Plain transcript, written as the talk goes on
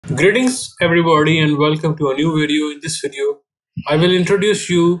Greetings everybody and welcome to a new video. In this video, I will introduce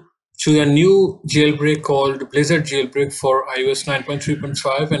you to a new jailbreak called Blizzard Jailbreak for iOS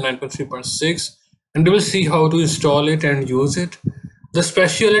 9.3.5 and 9.3.6, and we will see how to install it and use it. The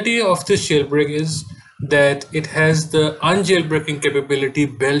specialty of this jailbreak is that it has the unjailbreaking capability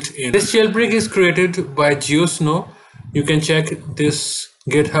built in. This jailbreak is created by GeoSnow. You can check this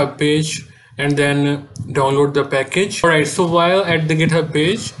GitHub page and then download the package. Alright, so while at the GitHub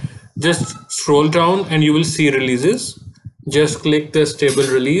page, just scroll down and you will see releases. Just click the stable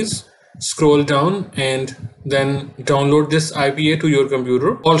release, scroll down and then download this IPA to your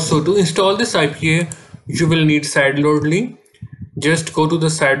computer. Also, to install this IPA, you will need sideload. Just go to the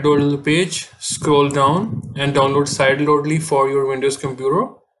sideload page, scroll down and download sideload for your Windows computer.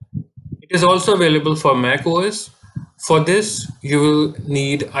 It is also available for Mac OS. For this, you will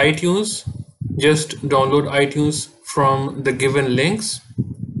need iTunes. Just download iTunes from the given links.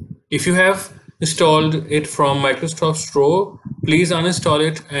 If you have installed it from Microsoft Store, please uninstall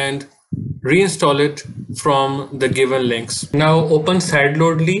it and reinstall it from the given links. Now open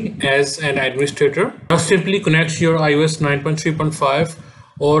sideload as an administrator. Now simply connect your iOS 9.3.5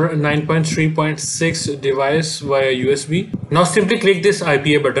 or 9.3.6 device via USB. Now simply click this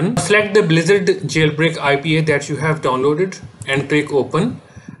IPA button. Select the Blizzard Jailbreak IPA that you have downloaded and click open.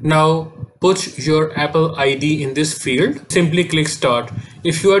 Now put your Apple ID in this field. Simply click start.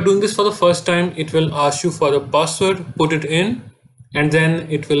 If you are doing this for the first time, it will ask you for the password, put it in, and then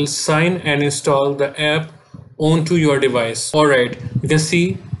it will sign and install the app onto your device. Alright, you can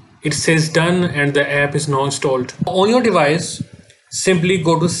see it says done and the app is now installed. On your device, simply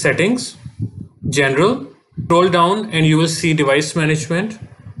go to settings, general, scroll down and you will see device management.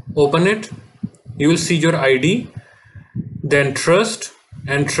 Open it, you will see your ID, then trust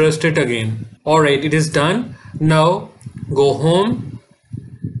and trust it again. Alright, it is done. Now go home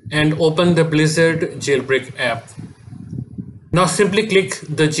and open the Blizzard Jailbreak app. Now simply click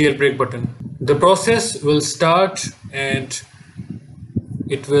the jailbreak button. The process will start and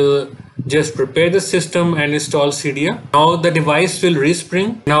it will just prepare the system and install Cydia. Now the device will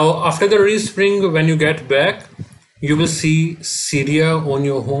respring. Now after the respring, when you get back, you will see Cydia on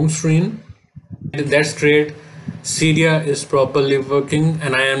your home screen. That's great. Cydia is properly working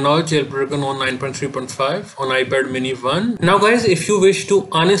and I am now jailbroken on 9.3.5 on iPad mini 1. Now guys, if you wish to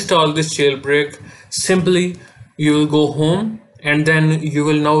uninstall this jailbreak, simply you will go home and then you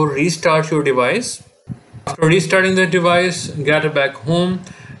will now restart your device. After restarting the device, get back home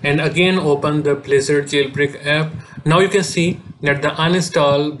and again open the Blizzard Jailbreak app. Now you can see that the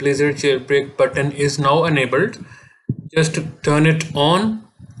uninstall Blizzard Jailbreak button is now enabled. Just turn it on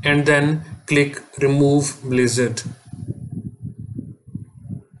and then click remove Blizzard.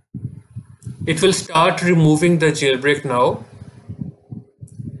 It will start removing the jailbreak now.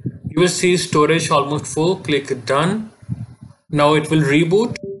 You will see storage almost full. Click done. Now it will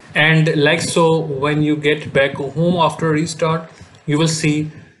reboot, and like so, when you get back home after restart, you will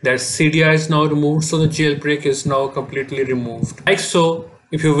see that Cydia is now removed, so the jailbreak is now completely removed. Like so,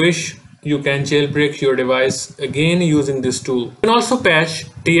 if you wish, you can jailbreak your device again using this tool. You can also patch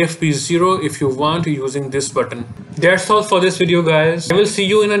TFP0 if you want using this button. That's all for this video guys. I will see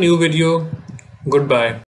you in a new video. Goodbye.